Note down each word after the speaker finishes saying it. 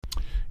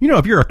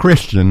if you're a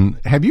Christian,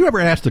 have you ever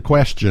asked the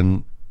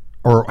question,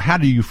 or how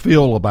do you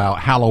feel about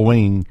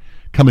Halloween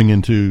coming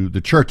into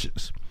the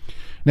churches?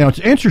 Now, it's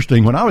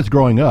interesting. When I was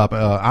growing up,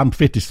 I'm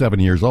 57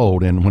 years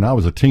old, and when I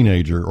was a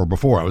teenager, or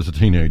before I was a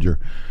teenager,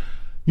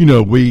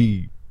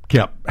 we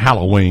kept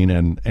Halloween,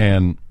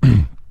 and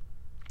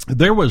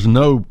there was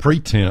no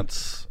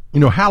pretense.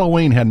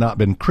 Halloween had not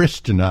been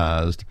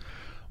Christianized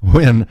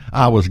when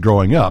I was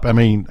growing up. I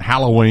mean,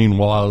 Halloween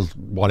was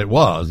what it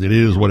was. It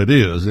is what it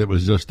is. It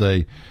was just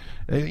a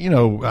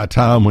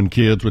time when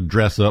kids would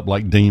dress up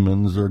like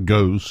demons or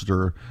ghosts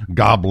or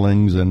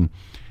goblins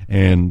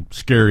and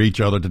scare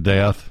each other to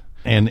death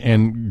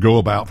and go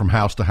about from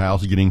house to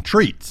house getting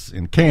treats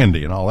and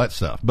candy and all that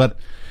stuff. But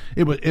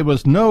it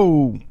was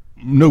no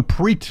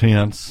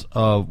pretense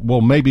of,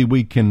 well, maybe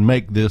we can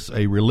make this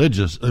a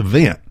religious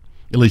event,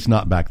 at least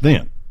not back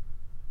then.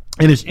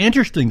 And it's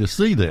interesting to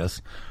see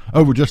this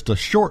over just a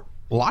short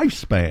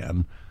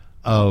lifespan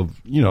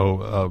of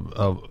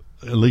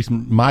at least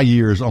my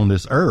years on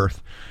this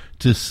earth,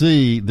 to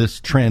see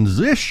this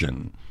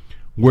transition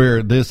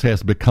where this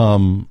has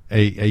become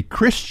a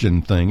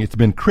Christian thing. It's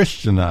been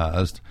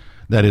Christianized,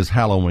 that is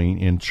Halloween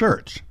in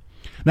church.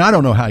 Now, I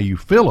don't know how you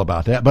feel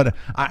about that, but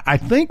I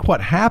think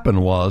what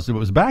happened was, it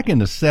was back in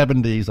the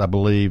 70s, I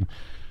believe,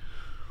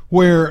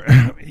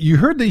 where you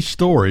heard these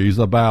stories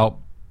about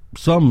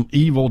some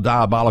evil,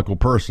 diabolical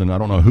person. I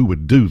don't know who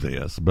would do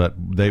this, but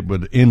they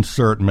would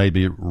insert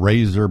maybe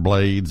razor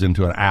blades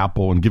into an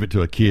apple and give it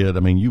to a kid. I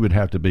mean, you would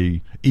have to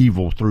be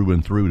evil through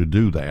and through to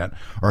do that.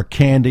 Or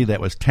candy that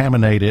was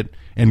contaminated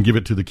and give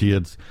it to the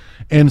kids.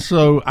 And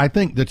so I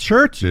think the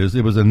churches,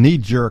 it was a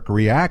knee-jerk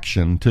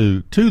reaction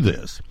to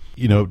this.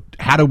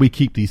 How do we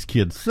keep these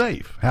kids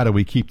safe? How do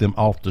we keep them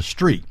off the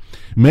street?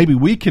 Maybe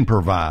we can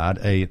provide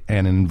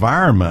an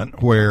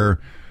environment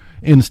where,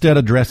 instead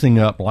of dressing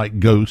up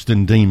like ghosts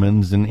and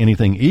demons and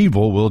anything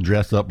evil, we'll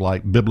dress up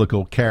like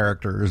biblical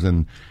characters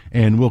and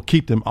we'll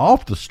keep them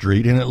off the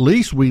street. And at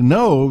least we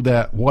know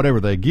that whatever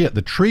they get,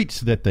 the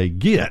treats that they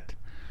get,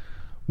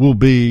 will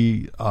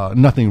be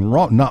nothing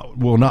wrong,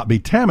 will not be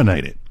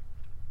contaminated.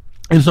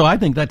 And so I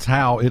think that's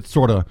how it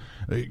sort of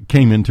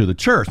came into the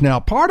church. Now,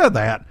 part of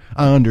that,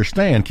 I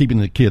understand, keeping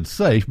the kids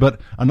safe,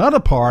 but another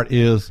part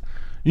is,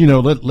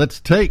 let's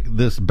take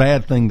this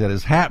bad thing that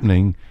is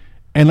happening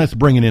and let's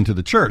bring it into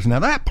the church. Now,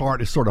 that part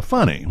is sort of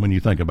funny when you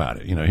think about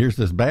it. Here's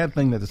this bad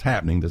thing that is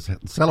happening, this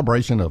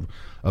celebration of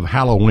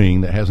Halloween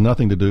that has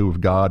nothing to do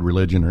with God,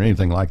 religion, or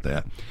anything like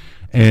that.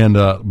 And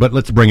but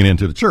let's bring it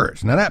into the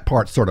church. Now, that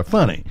part's sort of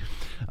funny.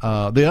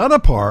 The other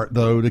part,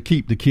 though, to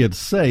keep the kids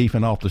safe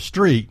and off the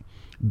street,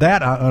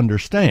 that I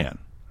understand,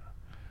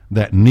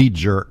 that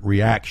knee-jerk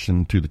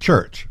reaction to the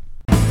church.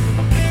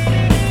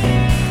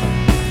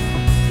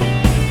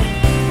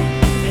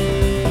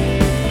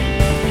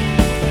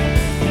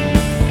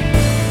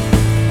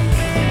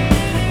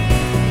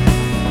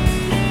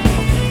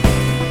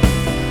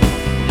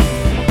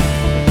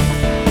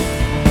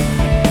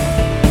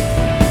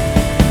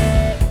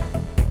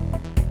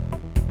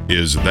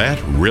 Is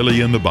That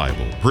Really in the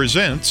Bible?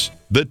 Presents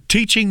the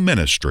teaching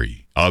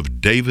ministry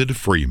of David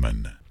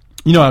Freeman.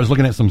 I was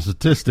looking at some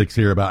statistics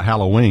here about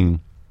Halloween.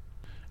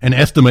 An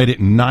estimated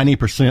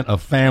 90% of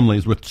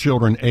families with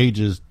children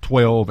ages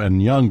 12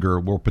 and younger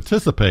will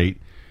participate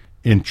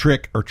in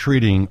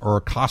trick-or-treating or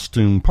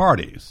costume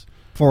parties.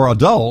 For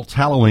adults,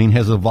 Halloween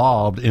has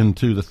evolved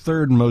into the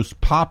third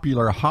most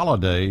popular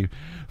holiday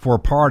for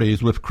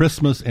parties, with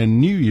Christmas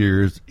and New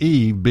Year's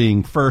Eve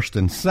being first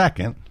and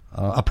second.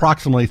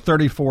 Approximately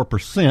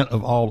 34%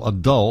 of all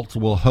adults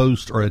will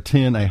host or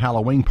attend a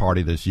Halloween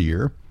party this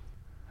year.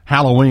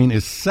 Halloween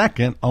is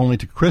second only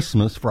to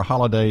Christmas for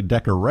holiday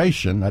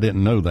decoration. I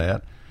didn't know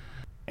that.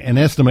 An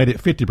estimated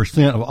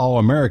 50% of all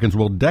Americans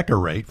will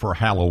decorate for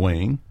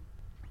Halloween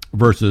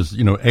versus,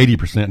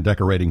 80%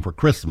 decorating for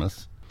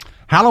Christmas.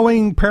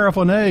 Halloween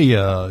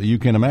paraphernalia, you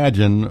can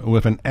imagine,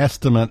 with an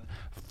estimated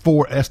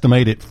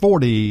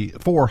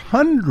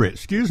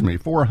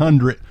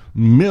 $400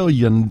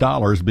 million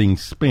being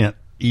spent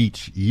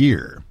each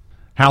year.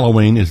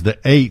 Halloween is the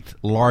 8th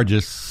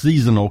largest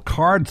seasonal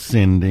card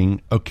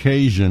sending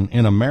occasion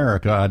in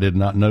America. I did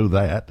not know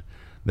that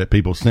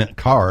people sent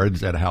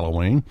cards at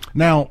Halloween.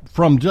 Now,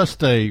 I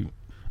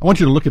want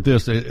you to look at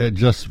this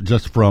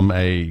just from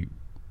a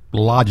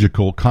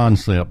logical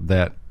concept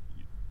that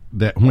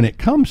when it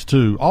comes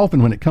to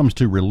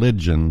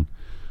religion,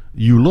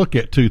 you look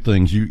at two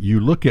things. You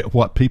look at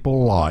what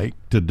people like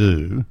to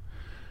do,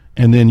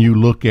 and then you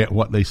look at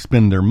what they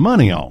spend their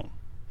money on.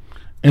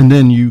 And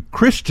then you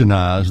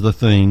Christianize the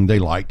thing they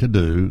like to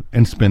do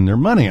and spend their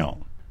money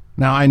on.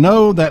 Now, I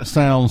know that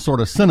sounds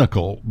sort of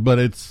cynical,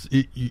 but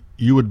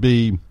you would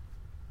be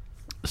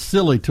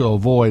silly to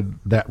avoid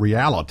that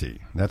reality.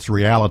 That's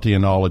reality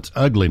in all its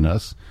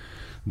ugliness,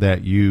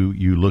 that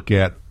you look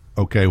at,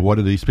 okay, what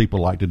do these people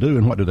like to do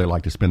and what do they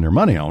like to spend their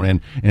money on?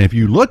 And if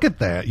you look at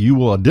that, you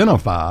will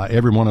identify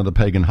every one of the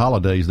pagan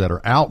holidays that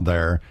are out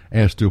there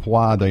as to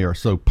why they are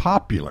so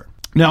popular.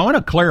 Now, I want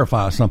to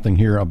clarify something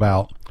here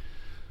about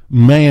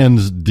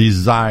man's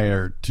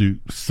desire to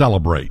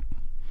celebrate.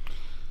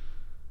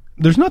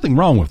 there's nothing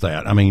wrong with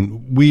that. I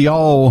mean, we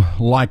all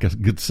like a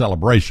good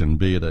celebration,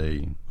 be it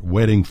a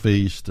wedding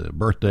feast, a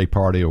birthday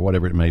party, or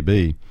whatever it may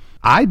be.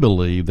 I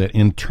believe that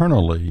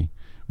internally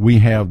we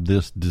have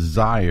this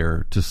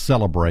desire to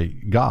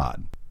celebrate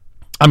God.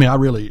 I mean, I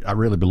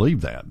really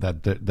believe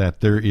that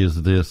there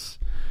is this,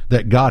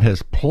 that God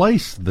has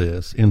placed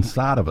this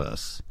inside of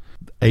us,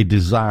 a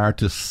desire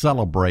to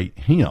celebrate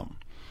Him.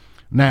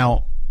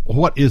 Now,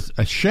 what is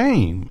a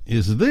shame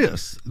is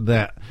this,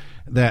 that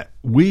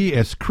we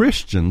as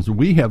Christians,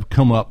 we have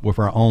come up with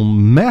our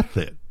own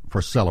method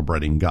for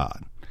celebrating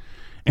God.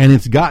 And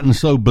it's gotten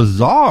so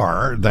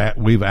bizarre that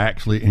we've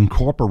actually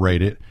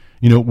incorporated,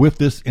 with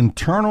this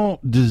internal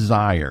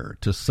desire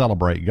to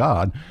celebrate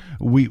God,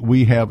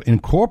 we have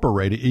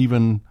incorporated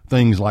even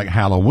things like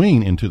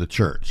Halloween into the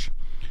church.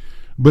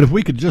 But if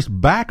we could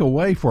just back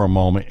away for a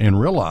moment and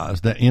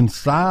realize that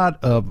inside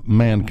of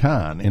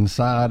mankind,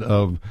 inside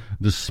of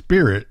the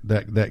spirit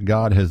that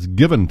God has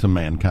given to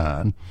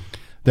mankind,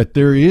 that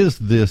there is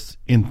this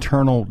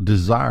internal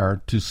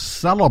desire to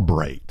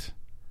celebrate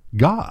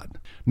God.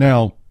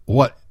 Now,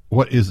 what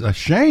is a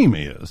shame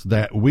is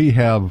that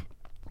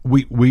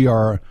we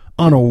are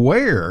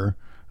unaware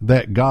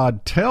that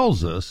God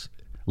tells us,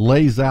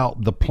 lays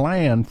out the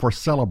plan for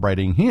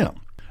celebrating Him.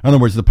 In other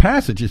words, the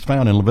passage is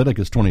found in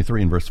Leviticus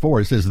 23 and verse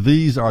 4. It says,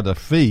 "These are the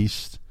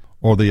feasts,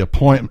 or the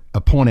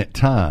appointed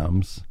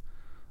times,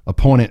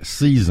 appointed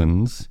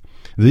seasons.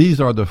 These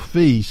are the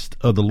feasts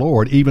of the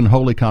Lord, even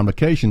holy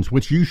convocations,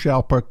 which you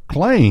shall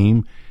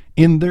proclaim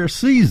in their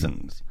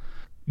seasons."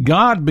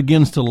 God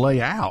begins to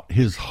lay out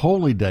His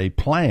holy day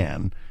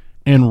plan,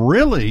 and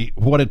really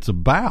what it's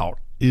about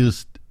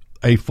is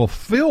a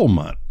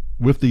fulfillment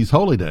with these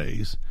holy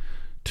days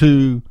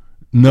to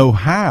know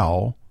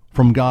how,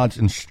 from God's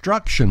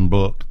instruction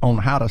book on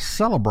how to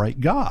celebrate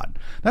God.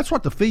 That's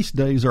what the feast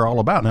days are all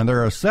about. Now,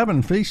 there are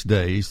 7 feast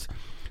days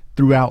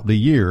throughout the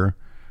year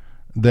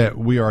that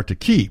we are to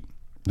keep,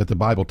 that the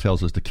Bible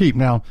tells us to keep.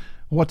 Now,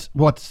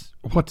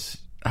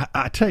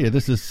 I tell you,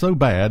 this is so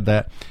bad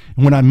that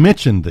when I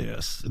mention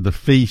this, the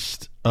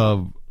feast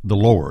of the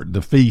Lord,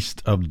 the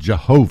feast of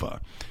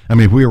Jehovah, I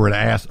mean, if we were to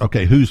ask,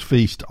 okay, whose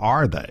feast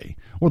are they?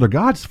 Well, they're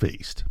God's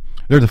feast.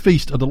 They're the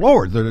feast of the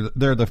Lord.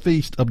 They're the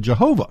feast of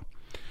Jehovah.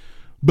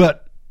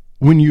 But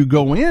when you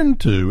go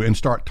into and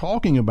start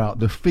talking about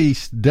the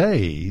feast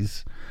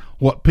days,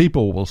 what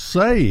people will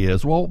say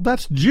is, well,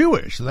 that's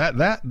Jewish.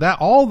 That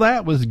all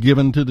that was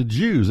given to the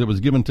Jews. It was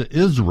given to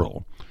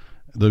Israel,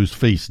 those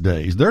feast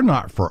days. They're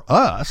not for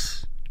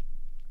us.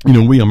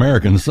 We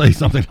Americans say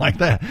something like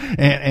that.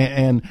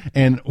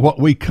 And what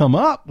we come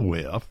up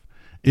with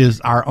is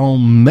our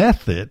own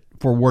method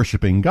for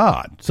worshiping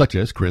God, such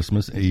as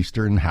Christmas,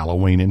 Easter, and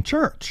Halloween in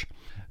church.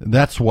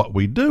 That's what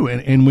we do.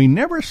 And we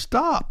never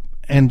stop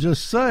and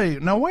just say,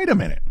 now, wait a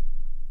minute.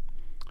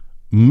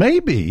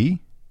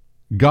 Maybe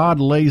God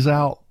lays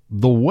out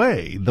the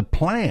way, the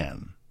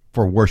plan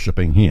for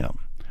worshiping Him,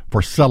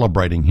 for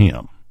celebrating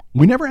Him.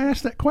 We never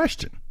ask that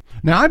question.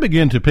 Now, I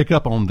begin to pick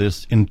up on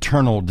this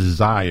internal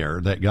desire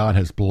that God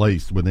has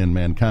placed within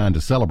mankind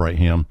to celebrate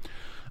Him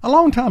a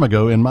long time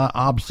ago in my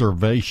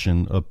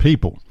observation of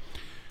people.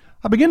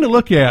 I begin to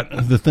look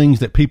at the things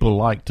that people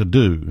like to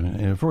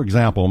do. For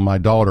example, my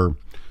daughter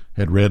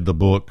had read the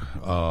book,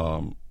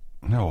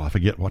 I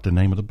forget what the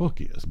name of the book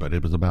is, but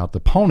it was about the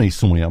pony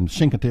swim,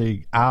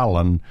 Chincoteague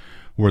Island,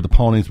 where the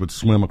ponies would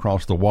swim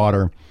across the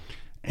water.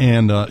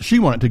 And she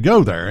wanted to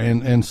go there.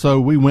 And so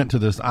we went to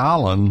this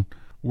island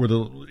where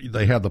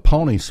they have the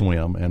pony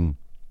swim. And,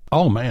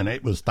 oh, man,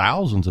 it was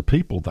thousands of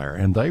people there.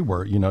 And they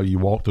were, you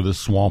walk through this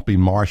swampy,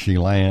 marshy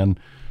land,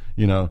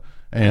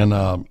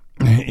 and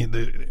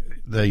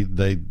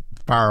they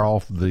fire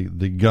off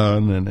the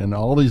gun and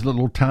all these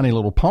tiny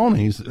little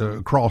ponies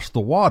across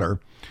the water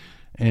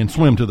and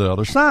swim to the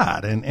other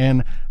side.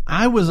 And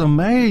I was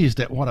amazed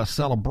at what a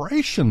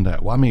celebration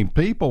that was. I mean,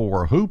 people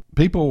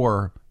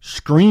were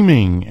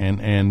screaming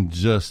and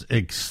just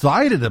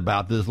excited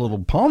about this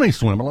little pony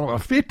swim.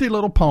 50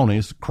 little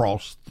ponies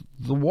crossed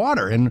the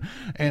water.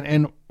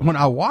 And when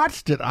I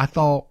watched it, I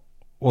thought,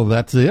 well,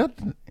 that's it?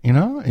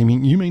 I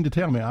mean, you mean to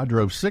tell me I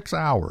drove 6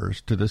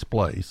 hours to this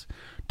place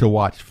to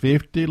watch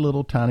 50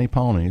 little tiny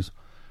ponies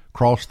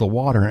cross the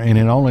water, and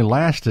it only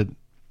lasted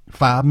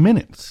 5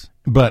 minutes.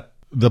 But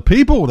the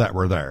people that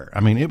were there, I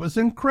mean, it was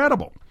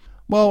incredible.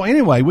 Well,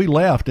 anyway, we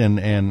left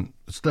and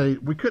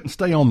stayed. We couldn't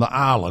stay on the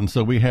island,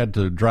 so we had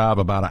to drive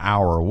about an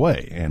hour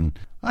away. And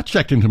I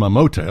checked into my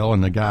motel,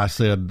 and the guy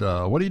said,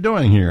 what are you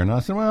doing here? And I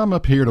said, well, I'm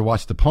up here to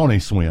watch the pony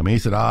swim. He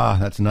said,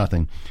 that's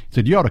nothing. He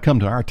said, you ought to come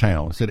to our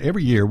town. He said,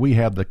 every year we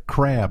have the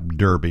crab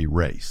derby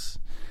race.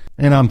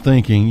 And I'm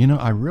thinking,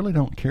 I really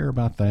don't care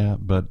about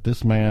that, but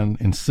this man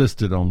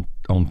insisted on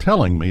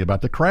telling me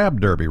about the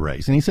crab derby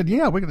race. And he said,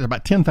 yeah,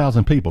 about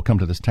 10,000 people come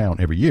to this town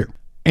every year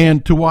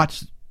and to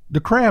watch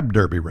the crab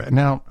derby race.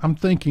 Now, I'm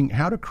thinking,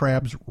 how do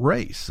crabs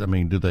race? I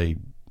mean,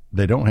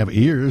 they don't have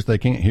ears. They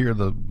can't hear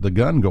the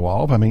gun go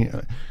off. I mean,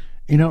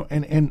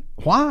 and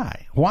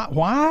why?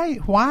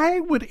 Why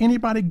would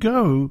anybody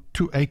go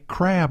to a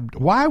crab?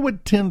 Why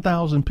would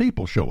 10,000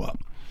 people show up?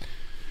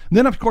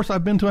 Then, of course,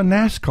 I've been to a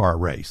NASCAR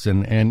race,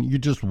 and you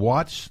just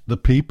watch the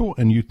people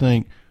and you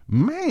think,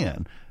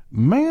 man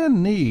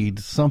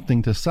needs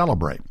something to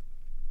celebrate.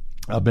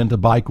 I've been to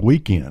Bike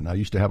Weekend. I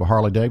used to have a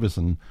Harley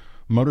Davidson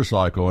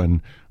motorcycle,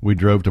 and we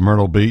drove to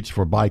Myrtle Beach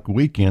for Bike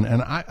Weekend,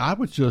 and I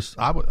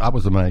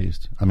was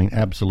amazed. I mean,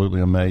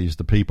 absolutely amazed,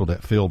 the people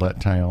that fill that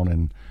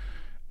town,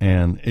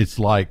 and it's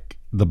like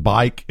the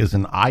bike is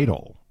an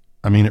idol.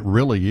 I mean, it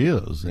really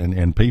is,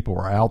 and people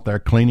are out there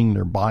cleaning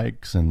their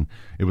bikes, and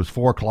it was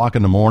 4:00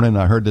 in the morning.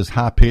 I heard this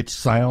high-pitched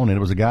sound, and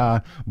it was a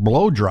guy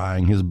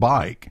blow-drying his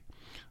bike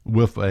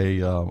with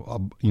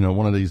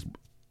one of these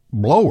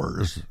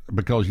blowers,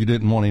 because you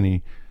didn't want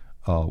any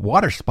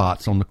water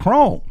spots on the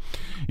chrome,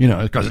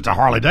 because it's a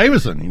Harley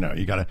Davidson,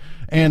 you gotta,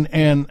 and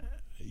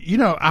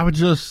I was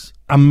just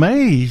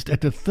amazed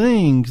at the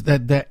things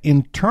that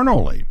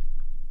internally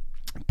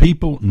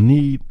people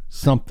need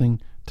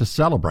something to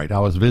celebrate. I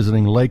was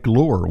visiting Lake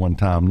Lure one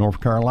time,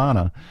 North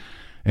Carolina,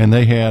 and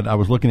I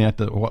was looking at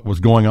what was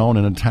going on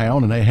in a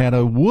town, and they had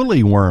a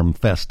woolly worm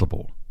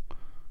festival.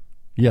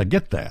 Yeah,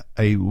 get that,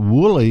 a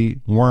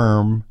woolly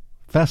worm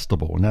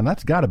festival. Now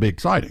that's got to be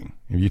exciting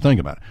if you think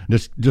about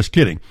it. Just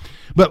kidding.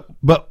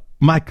 But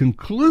my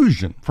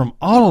conclusion from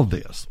all of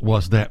this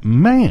was that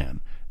man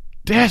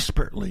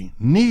desperately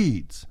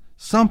needs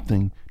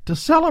something to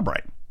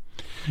celebrate.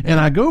 And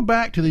I go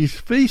back to these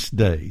feast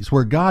days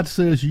where God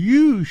says,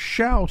 you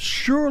shall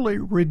surely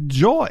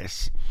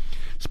rejoice.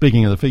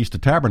 Speaking of the Feast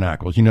of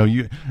Tabernacles,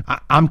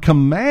 I'm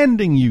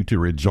commanding you to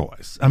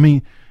rejoice. I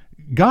mean,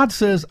 God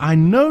says, I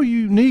know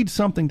you need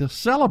something to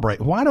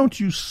celebrate. Why don't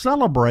you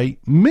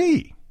celebrate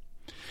me?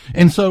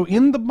 And so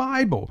in the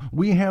Bible,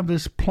 we have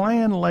this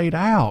plan laid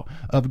out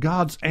of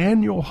God's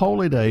annual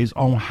holy days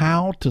on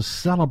how to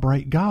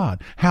celebrate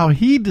God, how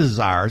he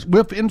desires,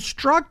 with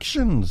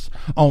instructions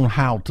on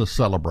how to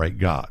celebrate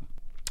God.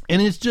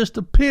 And it's just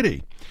a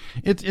pity.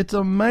 It's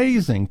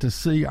amazing to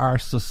see our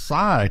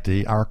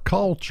society, our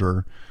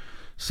culture,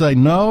 say,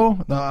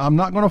 no, I'm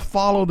not going to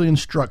follow the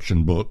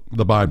instruction book,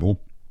 the Bible.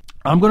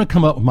 I'm going to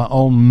come up with my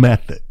own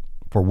method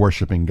for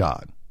worshiping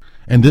God.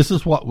 And this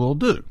is what we'll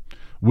do.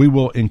 We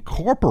will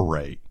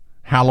incorporate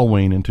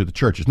Halloween into the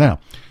churches. Now,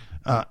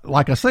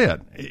 like I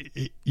said,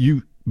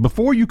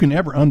 before you can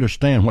ever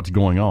understand what's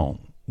going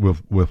on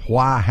with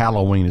why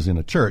Halloween is in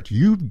a church,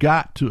 you've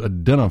got to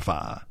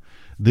identify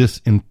this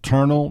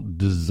internal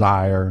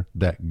desire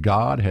that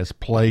God has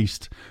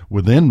placed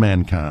within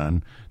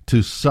mankind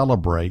to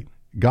celebrate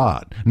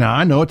God. Now,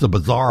 I know it's a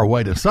bizarre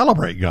way to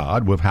celebrate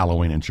God with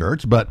Halloween in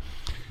church, but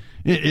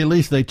at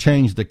least they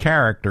changed the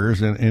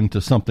characters into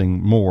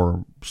something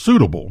more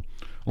suitable,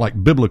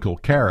 like biblical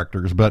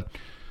characters. But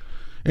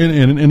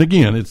and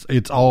again,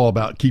 it's all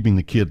about keeping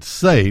the kids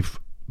safe.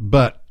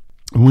 But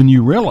when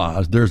you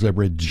realize there's a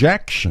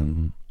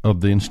rejection of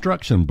the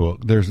instruction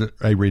book, there's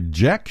a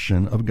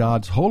rejection of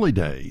God's holy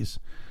days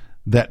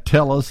that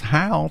tell us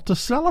how to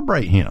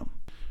celebrate him.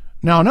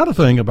 Now, another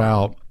thing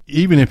about,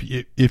 even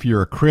if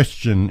you're a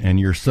Christian and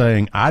you're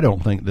saying, I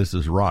don't think this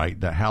is right,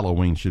 that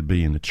Halloween should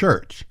be in the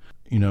church,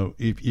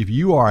 if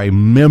you are a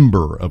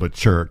member of a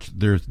church,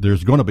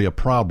 there's going to be a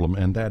problem,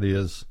 and that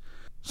is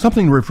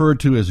something referred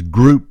to as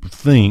group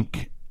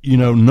think.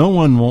 No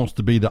one wants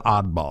to be the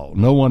oddball.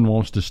 No one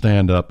wants to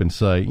stand up and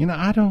say,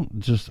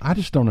 I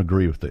just don't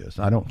agree with this.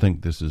 I don't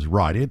think this is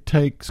right. It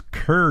takes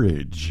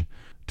courage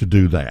to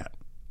do that,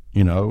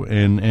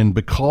 and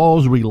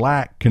because we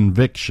lack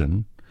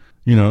conviction,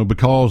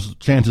 because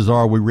chances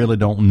are we really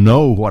don't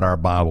know what our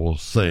Bible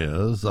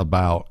says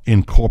about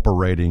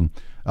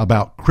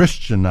about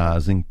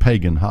Christianizing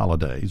pagan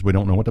holidays. We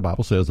don't know what the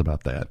Bible says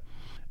about that.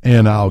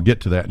 And I'll get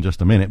to that in just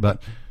a minute.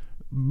 But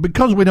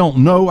because we don't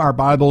know our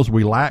Bibles,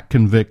 we lack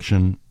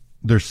conviction,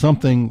 there's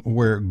something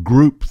where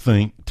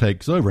groupthink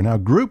takes over. Now,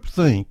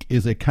 groupthink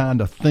is a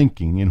kind of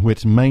thinking in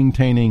which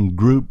maintaining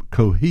group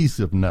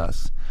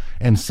cohesiveness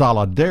and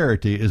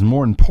solidarity is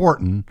more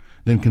important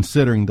than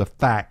considering the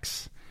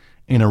facts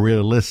in a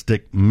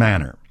realistic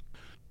manner.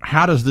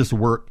 How does this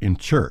work in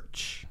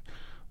church?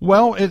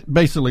 Well, it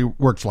basically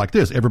works like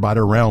this. Everybody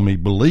around me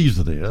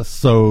believes this,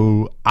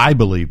 so I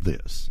believe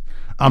this.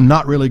 I'm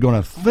not really going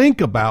to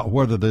think about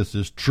whether this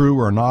is true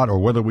or not, or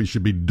whether we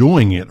should be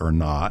doing it or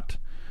not.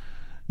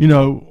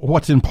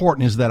 What's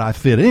important is that I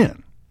fit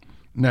in.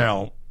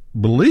 Now,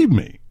 believe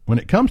me, when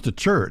it comes to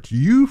church,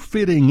 you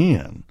fitting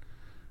in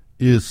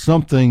is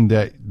something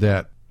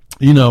that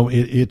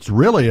it's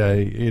really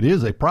it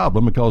is a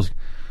problem, because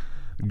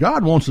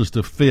God wants us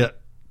to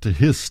fit to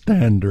his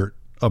standard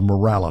of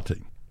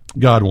morality.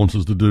 God wants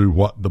us to do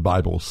what the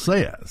Bible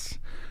says.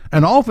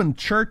 And often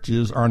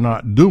churches are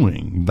not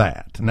doing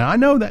that. Now, I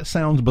know that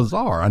sounds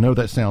bizarre. I know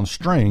that sounds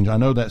strange. I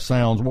know that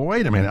sounds, well,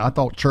 wait a minute, I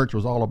thought church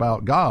was all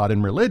about God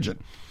and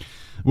religion.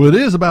 Well, it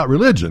is about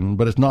religion,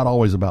 but it's not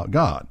always about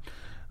God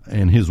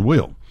and his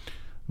will.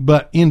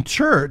 But in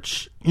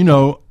church,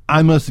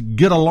 I must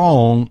get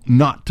along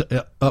not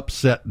to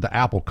upset the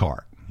apple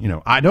cart.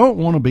 I don't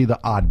want to be the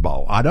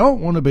oddball. I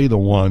don't want to be the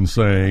one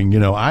saying,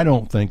 I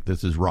don't think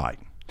this is right.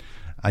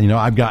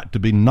 I've got to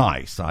be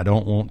nice. I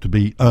don't want to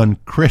be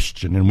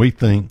unchristian. And we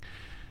think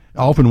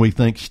Often we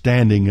think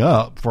standing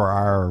up for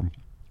our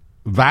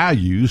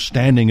values,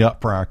 standing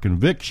up for our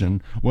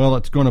conviction, well,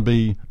 it's going to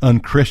be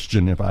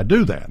unchristian if I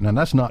do that. Now,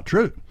 that's not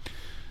true.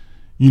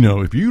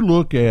 If you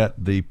look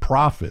at the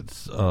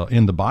prophets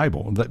in the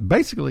Bible, that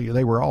basically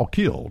they were all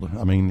killed.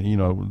 I mean,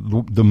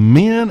 the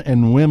men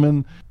and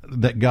women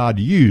that God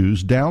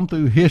used down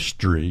through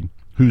history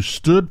who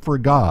stood for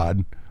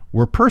God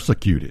were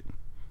persecuted,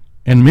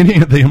 and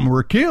many of them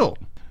were killed.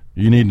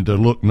 You need to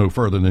look no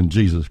further than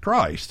Jesus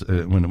Christ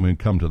when we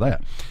come to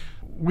that.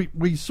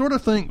 We sort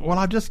of think, well,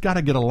 I've just got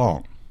to get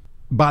along.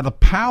 By the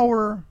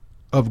power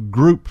of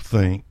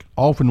groupthink,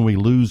 often we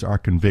lose our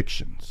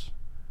convictions.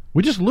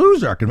 We just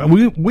lose our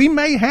conviction. We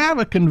may have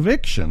a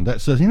conviction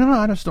that says,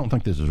 I just don't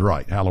think this is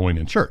right, Halloween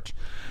in church.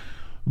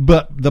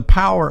 But the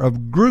power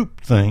of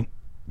groupthink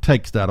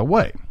takes that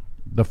away.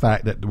 The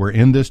fact that we're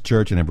in this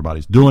church and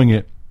everybody's doing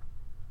it,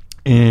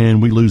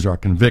 and we lose our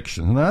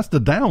conviction. And that's the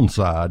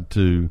downside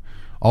to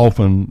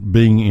often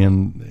being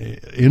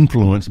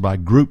influenced by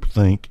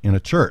groupthink in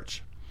a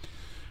church.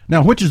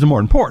 Now, which is the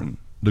more important,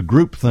 the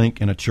groupthink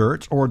in a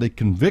church or the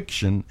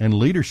conviction and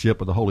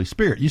leadership of the Holy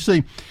Spirit? You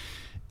see,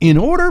 in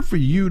order for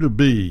you to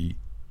be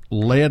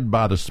led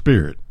by the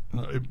Spirit,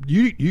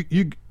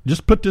 you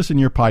just put this in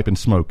your pipe and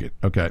smoke it,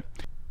 okay?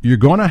 You're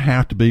going to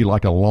have to be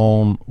like a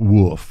lone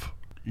wolf.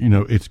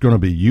 It's going to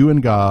be you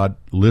and God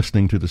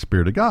listening to the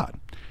Spirit of God.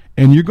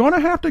 And you're going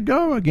to have to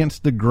go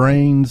against the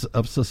grains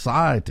of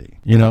society,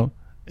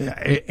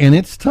 and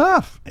it's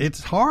tough.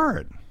 It's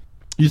hard.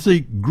 You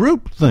see,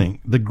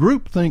 the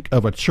groupthink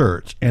of a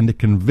church and the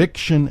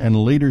conviction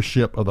and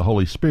leadership of the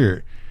Holy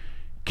Spirit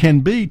can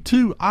be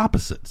two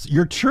opposites.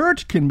 Your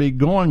church can be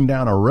going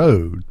down a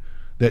road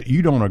that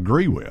you don't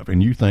agree with,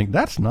 and you think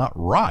that's not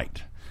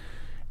right.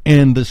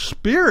 And the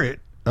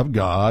Spirit of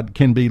God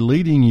can be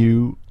leading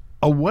you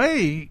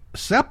away,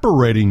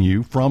 separating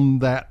you from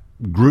that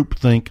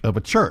groupthink of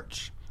a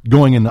church,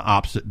 going in the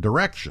opposite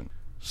direction.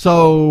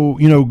 So,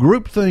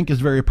 groupthink is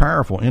very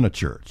powerful in a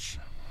church.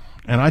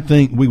 And I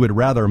think we would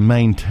rather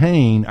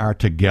maintain our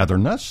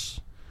togetherness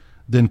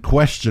than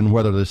question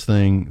whether this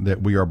thing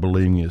that we are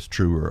believing is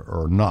true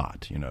or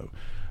not.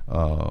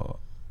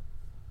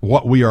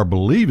 What we are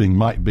believing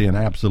might be an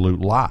absolute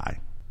lie.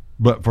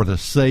 But for the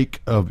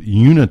sake of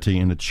unity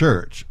in the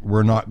church,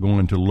 we're not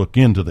going to look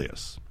into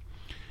this.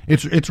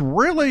 It's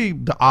really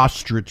the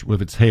ostrich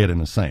with its head in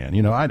the sand.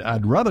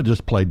 I'd rather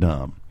just play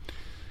dumb.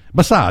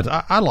 Besides,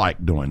 I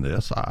like doing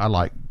this. I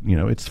like,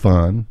 it's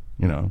fun,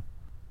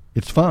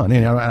 It's fun.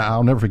 And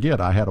I'll never forget,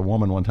 I had a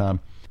woman one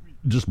time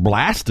just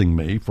blasting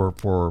me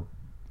for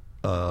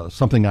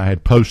something I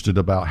had posted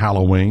about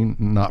Halloween,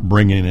 not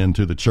bringing it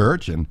into the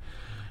church. And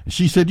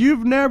she said,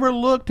 "You've never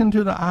looked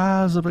into the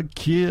eyes of a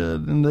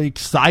kid and the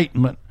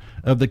excitement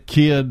of the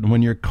kid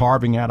when you're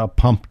carving out a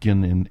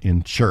pumpkin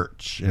in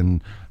church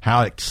and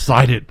how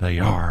excited they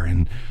are.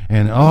 And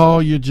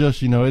you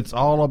just, it's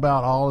all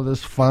about all of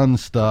this fun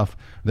stuff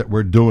that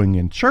we're doing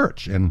in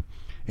church." And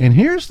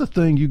here's the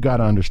thing you got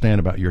to understand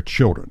about your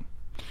children.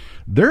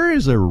 There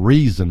is a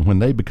reason when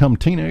they become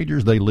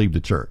teenagers, they leave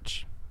the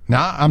church.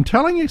 Now, I'm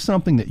telling you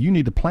something that you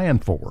need to plan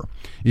for.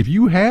 If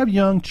you have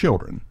young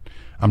children,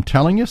 I'm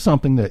telling you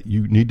something that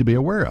you need to be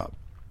aware of.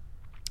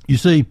 You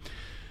see,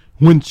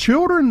 when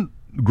children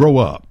grow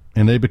up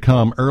and they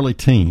become early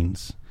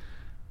teens,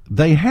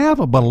 they have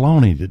a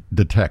baloney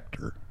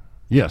detector.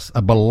 Yes,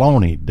 a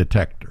baloney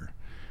detector.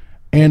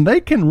 And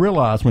they can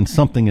realize when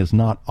something is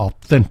not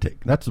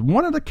authentic. That's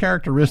one of the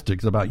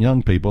characteristics about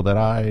young people that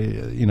I,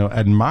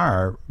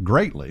 admire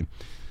greatly,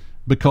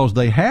 because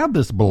they have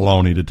this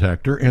baloney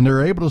detector and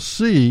they're able to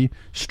see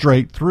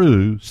straight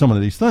through some of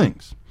these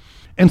things.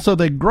 And so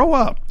they grow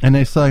up and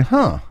they say,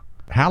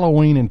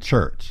 Halloween in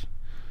church.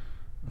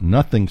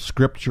 Nothing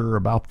scripture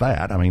about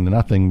that. I mean,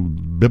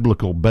 nothing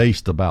biblical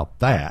based about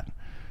that.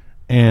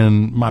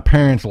 And my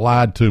parents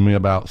lied to me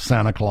about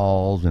Santa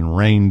Claus and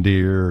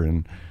reindeer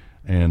and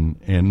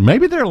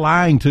maybe they're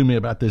lying to me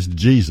about this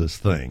Jesus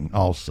thing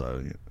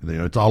also.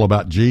 It's all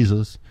about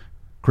Jesus,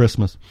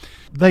 Christmas.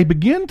 They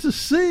begin to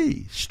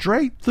see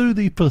straight through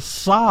the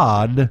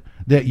facade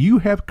that you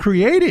have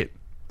created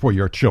for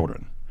your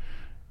children.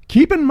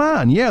 Keep in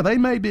mind, they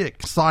may be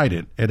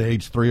excited at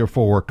age 3 or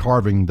 4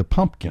 carving the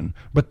pumpkin,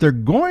 but they're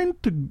going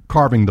to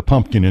carving the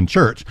pumpkin in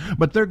church,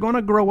 but they're going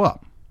to grow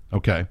up,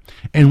 okay?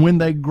 And when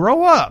they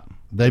grow up,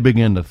 they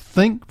begin to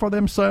think for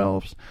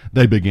themselves,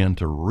 they begin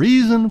to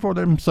reason for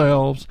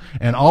themselves,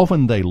 and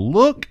often they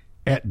look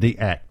at the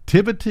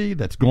activity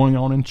that's going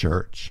on in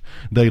church.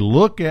 They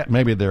look at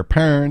maybe their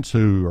parents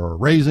who are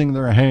raising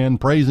their hand,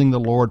 praising the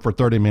Lord for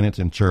 30 minutes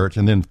in church,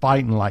 and then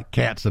fighting like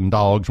cats and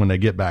dogs when they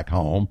get back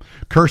home,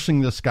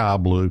 cursing the sky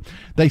blue.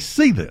 They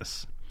see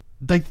this.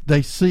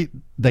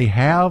 They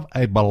have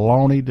a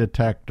baloney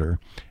detector,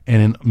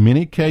 and in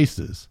many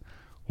cases,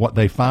 what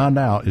they find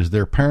out is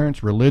their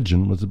parents'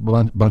 religion was a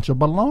bunch of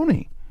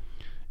baloney.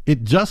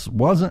 It just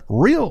wasn't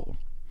real.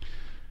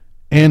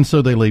 And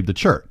so they leave the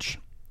church.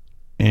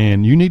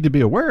 And you need to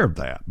be aware of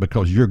that,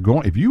 because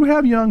if you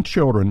have young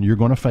children, you're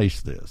going to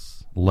face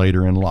this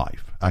later in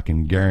life. I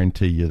can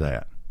guarantee you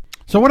that.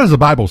 So what does the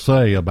Bible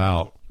say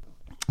about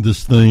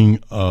this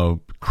thing of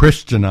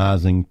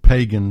Christianizing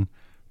pagan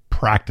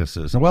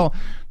practices? Well,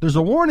 there's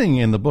a warning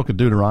in the book of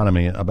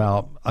Deuteronomy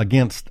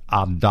against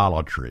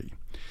idolatry.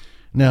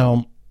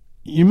 Now,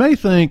 you may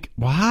think,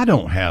 well,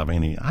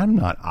 I'm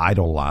not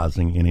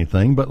idolizing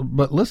anything,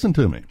 but listen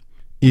to me.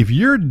 If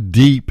you're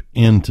deep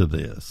into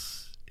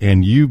this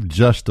and you've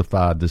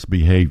justified this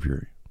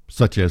behavior,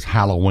 such as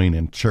Halloween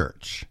in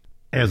church,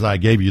 as I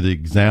gave you the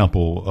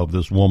example of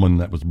this woman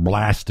that was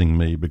blasting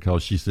me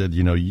because she said,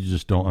 you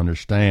just don't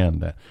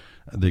understand that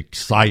the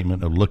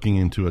excitement of looking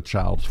into a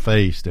child's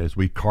face as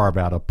we carve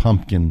out a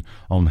pumpkin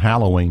on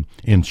Halloween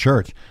in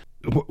church.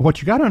 What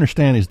you got to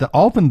understand is that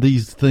often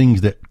these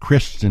things that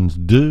Christians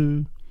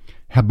do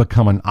have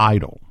become an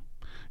idol.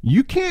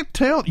 You can't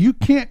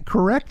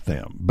correct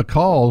them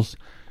because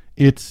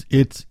it's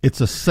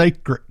a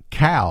sacred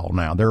cow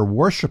now. They're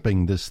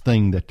worshiping this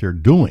thing that they're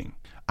doing.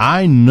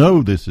 I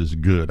know this is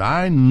good.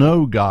 I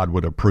know God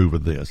would approve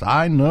of this.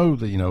 I know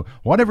that,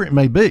 whatever it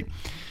may be.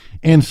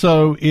 And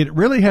so it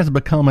really has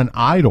become an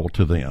idol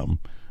to them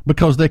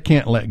because they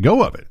can't let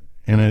go of it.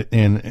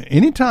 And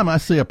anytime I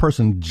see a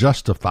person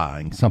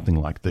justifying something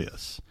like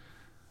this,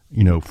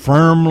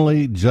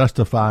 firmly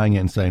justifying it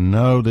and saying,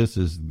 no,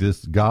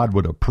 this God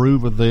would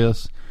approve of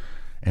this,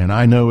 and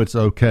I know it's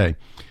okay,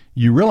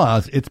 you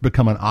realize it's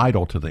become an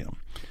idol to them.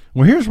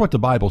 Well, here's what the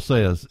Bible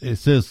says. It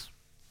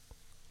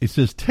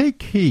says,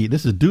 take heed.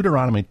 This is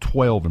Deuteronomy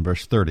 12 and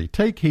verse 30.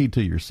 Take heed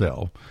to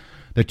yourself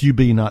that you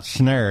be not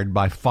snared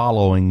by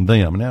following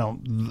them. Now,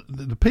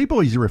 the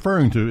people he's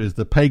referring to is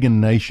the pagan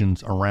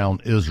nations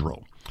around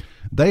Israel.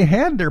 They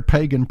had their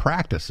pagan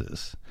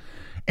practices,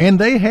 and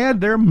they had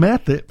their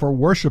method for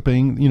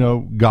worshiping,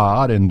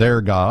 God and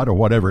their God, or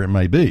whatever it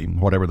may be,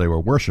 whatever they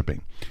were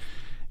worshiping.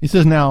 He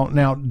says,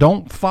 now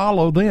don't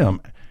follow them.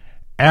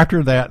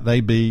 After that, they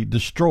be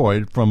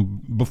destroyed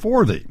from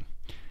before thee.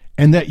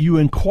 And that you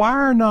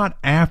inquire not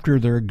after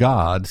their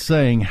gods,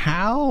 saying,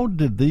 how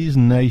did these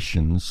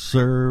nations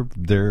serve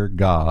their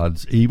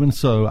gods? Even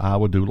so I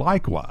will do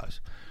likewise.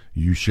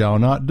 You shall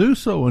not do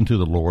so unto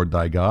the Lord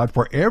thy God,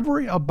 for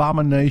every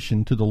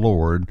abomination to the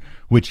Lord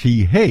which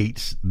he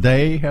hates,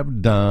 they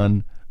have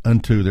done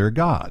unto their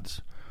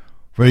gods.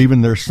 For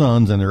even their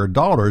sons and their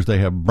daughters they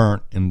have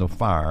burnt in the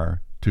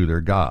fire to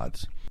their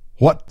gods.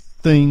 What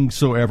things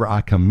soever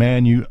I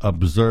command you,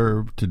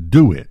 observe to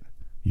do it.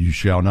 You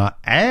shall not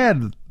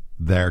add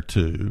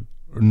thereto,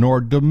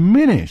 nor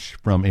diminish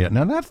from it.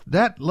 Now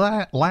that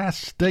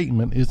last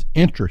statement is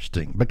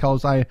interesting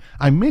because I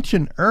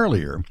mentioned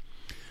earlier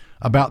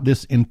about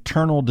this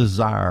internal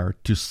desire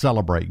to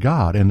celebrate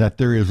God, and that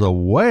there is a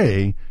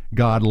way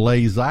God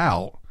lays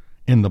out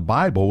in the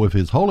Bible with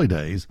his holy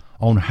days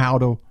on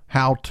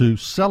how to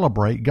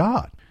celebrate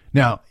God.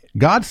 Now,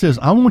 God says,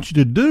 I want you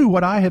to do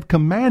what I have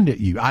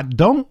commanded you. I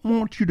don't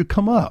want you to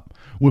come up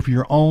with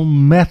your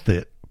own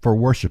method for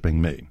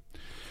worshiping me.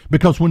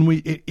 Because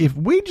if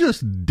we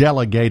just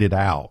delegate it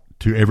out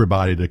to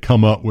everybody to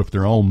come up with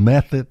their own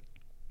method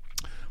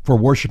for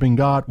worshiping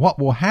God, what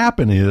will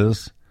happen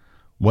is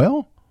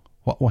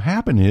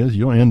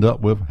you'll end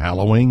up with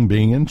Halloween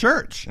being in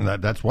church. And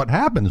that's what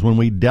happens when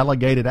we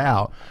delegate it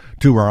out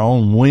to our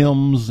own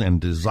whims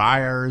and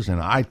desires. And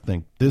I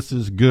think this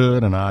is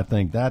good, and I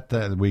think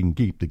that we can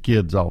keep the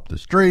kids off the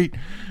street.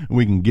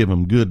 We can give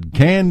them good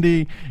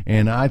candy,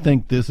 and I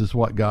think this is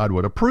what God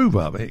would approve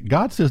of.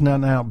 God says,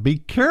 now, be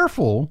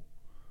careful.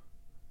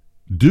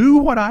 Do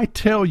what I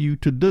tell you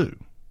to do.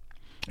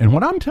 And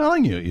what I'm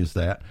telling you is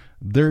that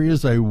there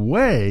is a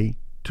way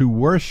to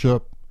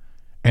worship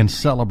and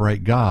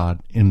celebrate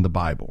God in the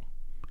Bible.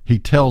 He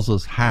tells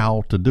us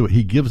how to do it.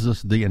 He gives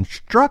us the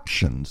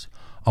instructions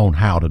on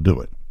how to do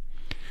it.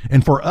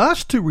 And for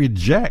us to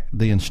reject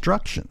the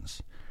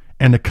instructions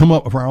and to come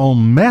up with our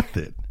own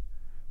method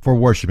for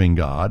worshiping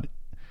God,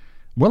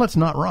 well, it's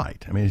not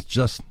right. I mean, it's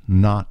just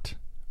not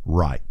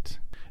right.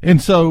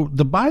 And so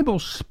the Bible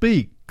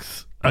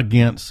speaks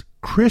against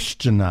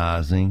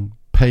Christianizing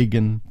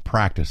pagan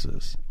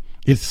practices.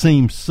 It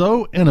seems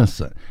so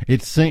innocent.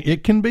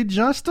 It can be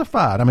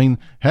justified. I mean,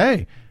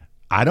 hey,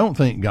 I don't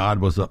think God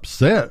was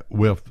upset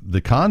with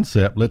the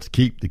concept, let's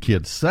keep the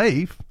kids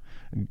safe.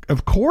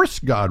 Of course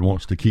God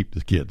wants to keep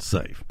the kids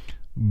safe.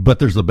 But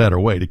there's a better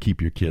way to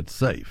keep your kids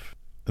safe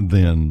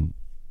than,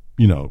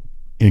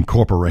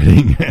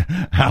 incorporating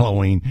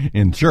Halloween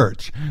in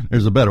church.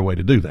 There's a better way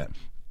to do that.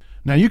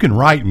 Now, you can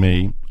write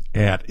me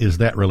at Is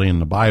That Really in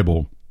the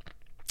Bible?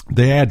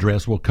 The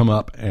address will come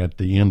up at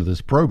the end of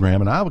this program,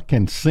 and I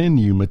can send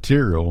you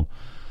material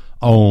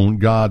on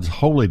God's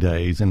holy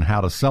days and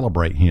how to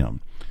celebrate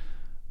him.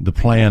 The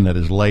plan that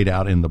is laid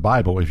out in the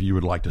Bible, if you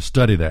would like to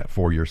study that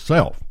for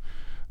yourself.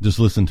 Just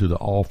listen to the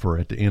offer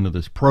at the end of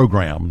this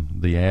program.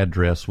 The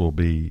address will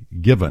be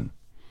given.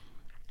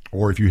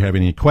 Or if you have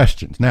any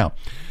questions. Now,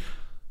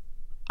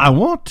 I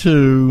want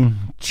to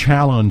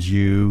challenge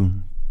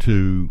you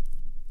to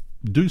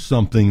do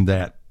something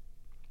that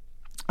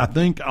I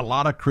think a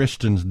lot of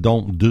Christians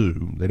don't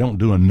do. They don't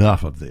do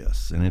enough of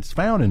this. And it's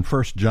found in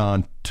 1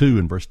 John 2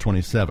 and verse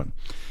 27.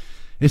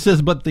 It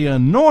says, but the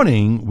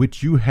anointing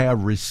which you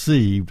have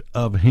received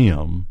of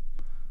him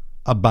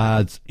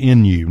abides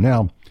in you.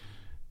 Now,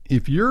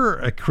 if you're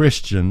a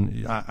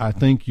Christian, I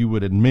think you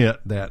would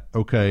admit that,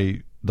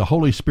 okay, the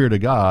Holy Spirit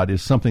of God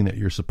is something that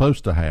you're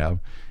supposed to have.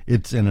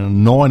 It's an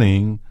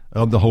anointing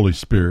of the Holy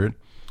Spirit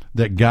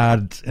that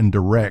guides and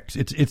directs.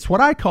 It's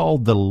what I call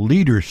the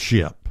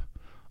leadership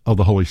of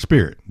the Holy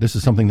Spirit. This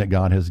is something that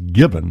God has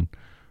given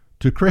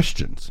to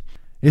Christians.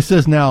 It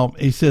says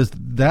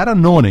that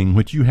anointing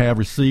which you have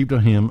received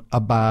of him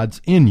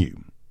abides in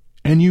you,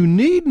 and you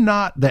need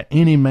not that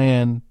any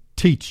man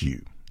teach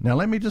you. Now,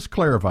 let me just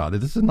clarify that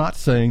this is not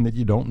saying that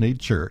you don't need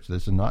church.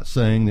 This is not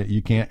saying that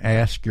you can't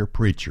ask your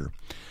preacher.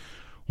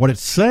 What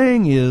it's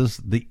saying is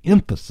the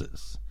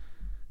emphasis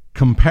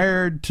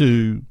compared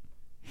to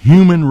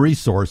human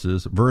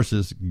resources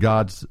versus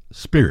God's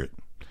Spirit,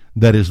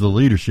 that is the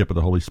leadership of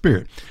the Holy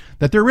Spirit,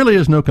 that there really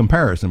is no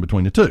comparison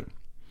between the two.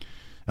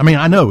 I mean,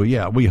 I know,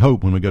 yeah, we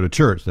hope when we go to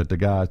church that the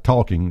guy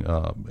talking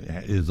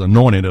is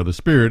anointed of the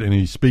Spirit and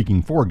he's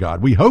speaking for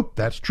God. We hope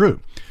that's true.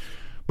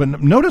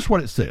 But notice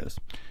what it says.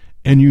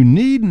 And you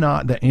need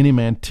not that any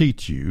man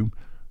teach you,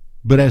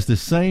 but as the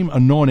same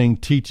anointing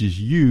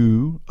teaches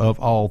you of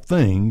all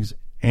things,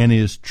 and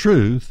is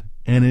truth,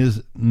 and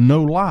is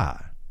no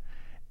lie.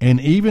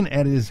 And even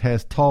as it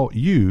has taught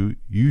you,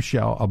 you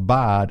shall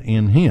abide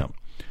in him.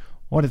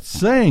 What it's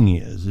saying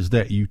is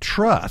that you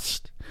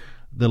trust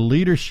the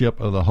leadership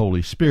of the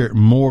Holy Spirit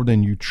more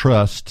than you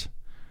trust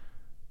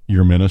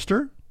your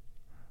minister,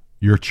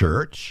 your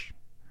church,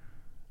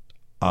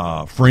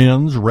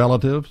 friends,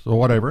 relatives, or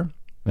whatever.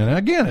 And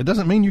again, it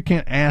doesn't mean you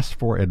can't ask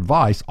for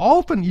advice.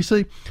 Often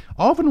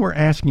we're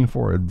asking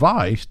for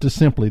advice to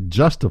simply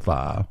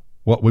justify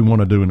what we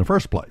want to do in the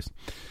first place.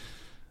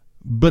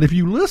 But if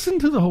you listen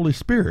to the Holy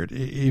Spirit,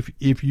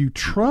 if you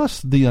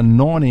trust the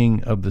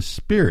anointing of the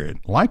Spirit,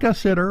 like I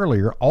said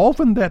earlier,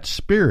 often that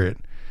Spirit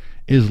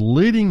is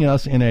leading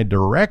us in a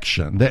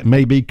direction that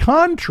may be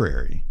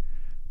contrary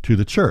to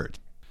the church.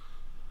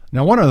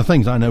 Now, one of the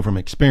things I know from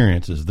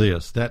experience is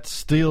this, that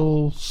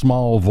still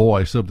small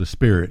voice of the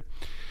Spirit.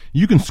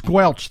 You can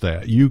squelch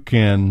that. You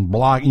can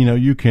block,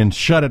 you can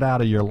shut it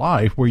out of your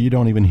life where you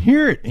don't even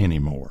hear it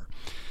anymore.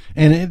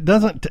 And it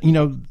doesn't,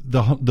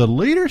 the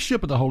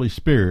leadership of the Holy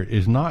Spirit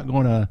is not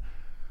going to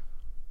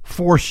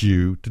force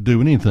you to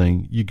do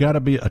anything. You got to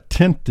be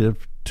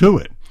attentive to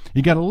it.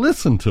 You got to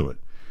listen to it.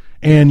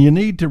 And you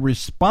need to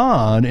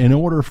respond in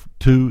order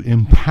to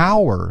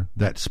empower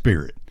that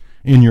Spirit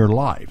in your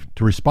life,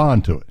 to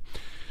respond to it.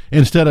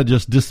 Instead of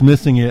just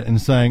dismissing it and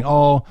saying,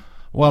 oh,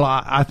 well,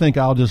 I think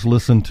I'll just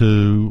listen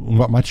to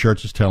what my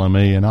church is telling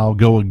me, and I'll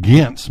go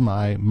against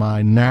my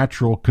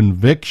natural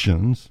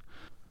convictions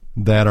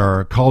that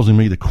are causing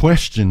me to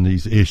question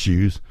these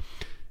issues.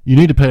 You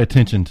need to pay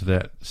attention to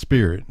that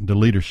Spirit, the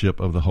leadership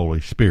of the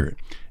Holy Spirit,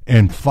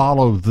 and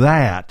follow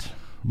that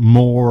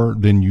more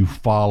than you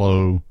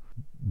follow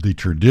the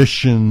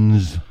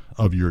traditions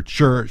of your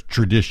church,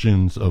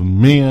 traditions of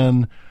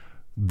men,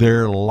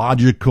 their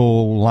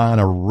logical line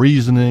of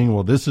reasoning.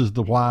 Well, this is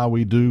the why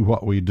we do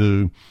what we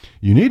do.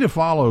 You need to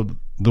follow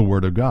the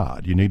Word of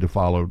God. You need to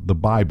follow the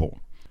Bible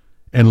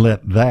and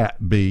let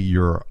that be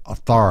your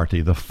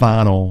authority, the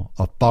final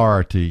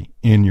authority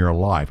in your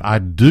life. I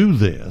do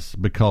this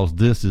because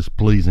this is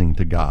pleasing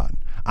to God.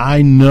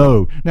 I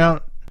know.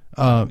 Now,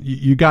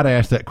 you got to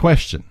ask that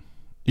question.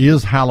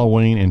 Is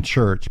Halloween in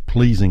church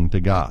pleasing to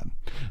God?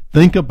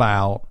 Think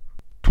about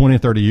 20,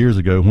 30 years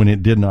ago when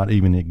it did not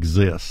even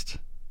exist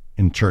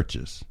in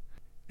churches.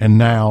 And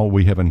now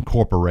we have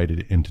incorporated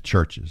it into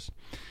churches.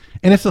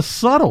 And it's a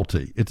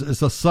subtlety. It's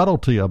a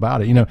subtlety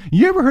about it.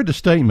 You ever heard the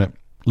statement,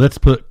 let's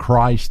put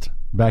Christ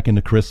back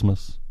into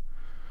Christmas?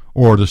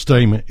 Or the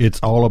statement,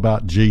 it's all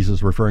about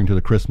Jesus, referring to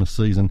the Christmas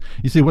season.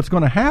 You see, what's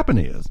going to happen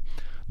is,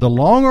 the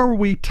longer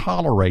we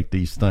tolerate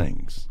these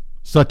things,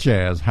 such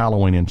as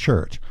Halloween in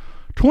church,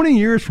 20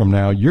 years from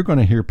now, you're going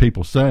to hear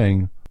people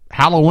saying,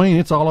 Halloween,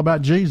 it's all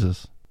about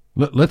Jesus.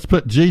 Let's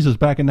put Jesus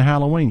back into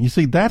Halloween. You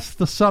see, that's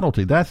the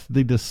subtlety. That's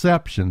the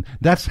deception.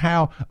 That's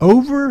how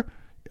over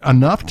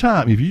enough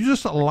time, if you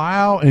just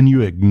allow and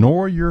you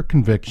ignore your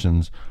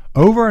convictions,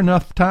 over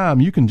enough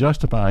time, you can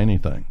justify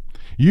anything.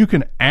 You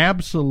can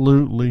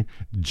absolutely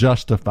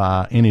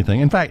justify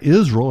anything. In fact,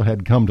 Israel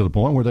had come to the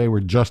point where they were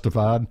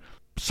justified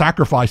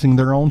sacrificing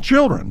their own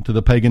children to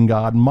the pagan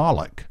god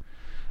Moloch.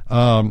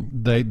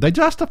 They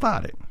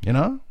justified it,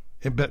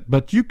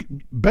 But you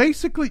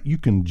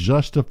can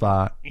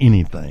justify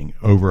anything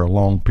over a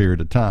long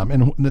period of time.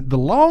 And the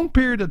long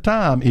period of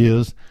time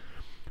is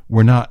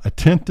we're not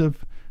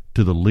attentive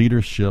to the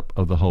leadership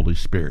of the Holy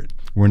Spirit.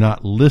 We're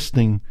not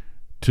listening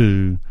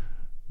to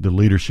the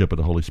leadership of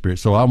the Holy Spirit.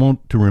 So I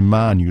want to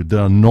remind you,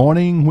 the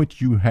anointing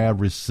which you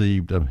have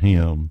received of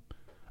him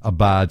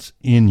abides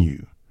in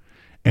you,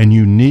 and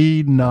you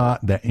need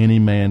not that any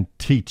man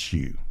teach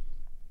you.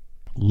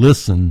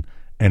 Listen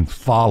and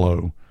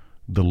follow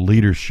the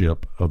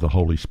leadership of the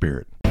Holy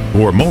Spirit.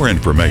 For more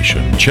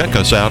information, check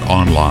us out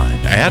online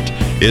at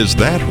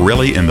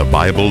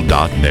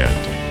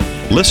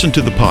isthatreallyinthebible.net. Listen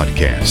to the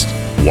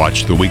podcast,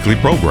 watch the weekly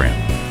program,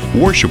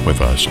 Worship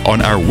with us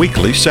on our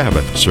weekly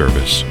Sabbath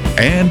service.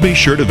 And be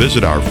sure to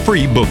visit our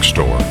free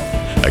bookstore.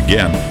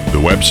 Again, the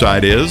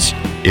website is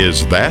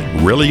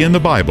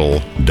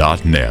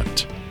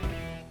thatreallyinthebible.net.